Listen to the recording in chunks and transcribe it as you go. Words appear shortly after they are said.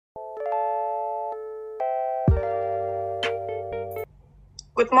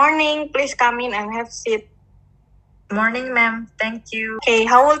Good morning. Please come in and have a seat. Morning, ma'am. Thank you. Okay,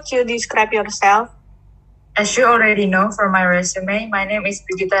 how would you describe yourself? As you already know from my resume, my name is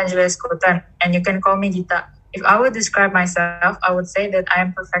Brigitta AS, and you can call me Gita. If I would describe myself, I would say that I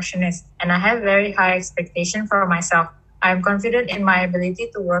am perfectionist and I have very high expectation for myself. I am confident in my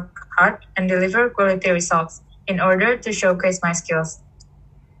ability to work hard and deliver quality results in order to showcase my skills.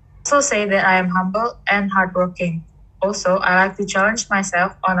 I also say that I am humble and hardworking. Also, I like to challenge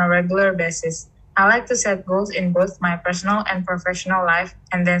myself on a regular basis. I like to set goals in both my personal and professional life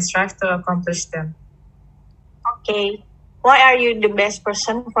and then strive to accomplish them. Okay, why are you the best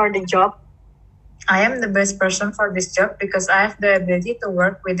person for the job? I am the best person for this job because I have the ability to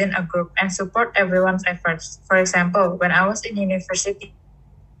work within a group and support everyone's efforts. For example, when I was in university,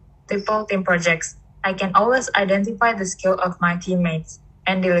 multiple team projects, I can always identify the skill of my teammates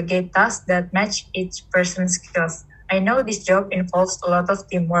and delegate tasks that match each person's skills. I know this job involves a lot of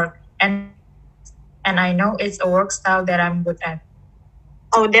teamwork and I know it's a work style that I'm good at.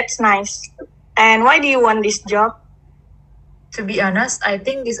 Oh, that's nice. And why do you want this job? To be honest, I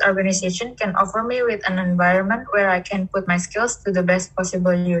think this organization can offer me with an environment where I can put my skills to the best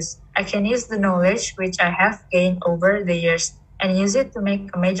possible use. I can use the knowledge which I have gained over the years and use it to make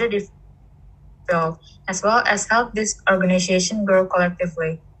a major difference, as well as help this organization grow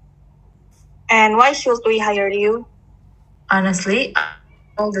collectively. And why should we hire you? Honestly, I have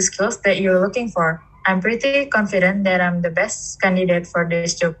all the skills that you're looking for. I'm pretty confident that I'm the best candidate for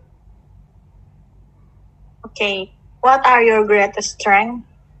this job. Okay, what are your greatest strengths?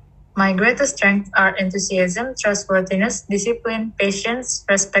 My greatest strengths are enthusiasm, trustworthiness, discipline, patience,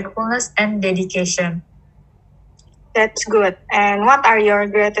 respectfulness, and dedication. That's good. And what are your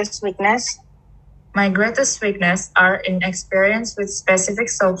greatest weakness? My greatest weakness are inexperience with specific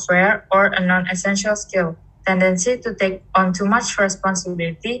software or a non-essential skill, tendency to take on too much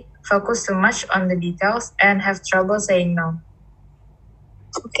responsibility, focus too much on the details, and have trouble saying no.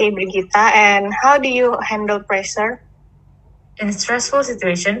 Okay, Brigitta, and how do you handle pressure? In stressful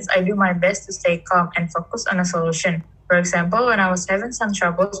situations, I do my best to stay calm and focus on a solution. For example, when I was having some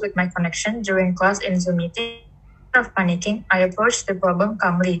troubles with my connection during class in Zoom meeting, instead of panicking, I approached the problem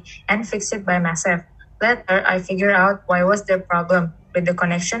calmly and fixed it by myself. Later, I figured out why was the problem with the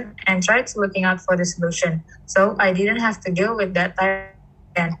connection and tried looking out for the solution. So I didn't have to deal with that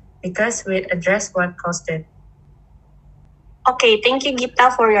again because we addressed what caused it. Okay, thank you,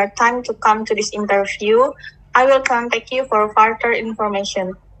 Gita, for your time to come to this interview. I will contact you for further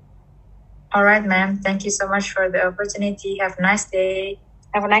information. All right, ma'am. Thank you so much for the opportunity. Have a nice day.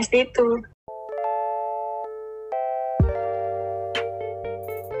 Have a nice day too.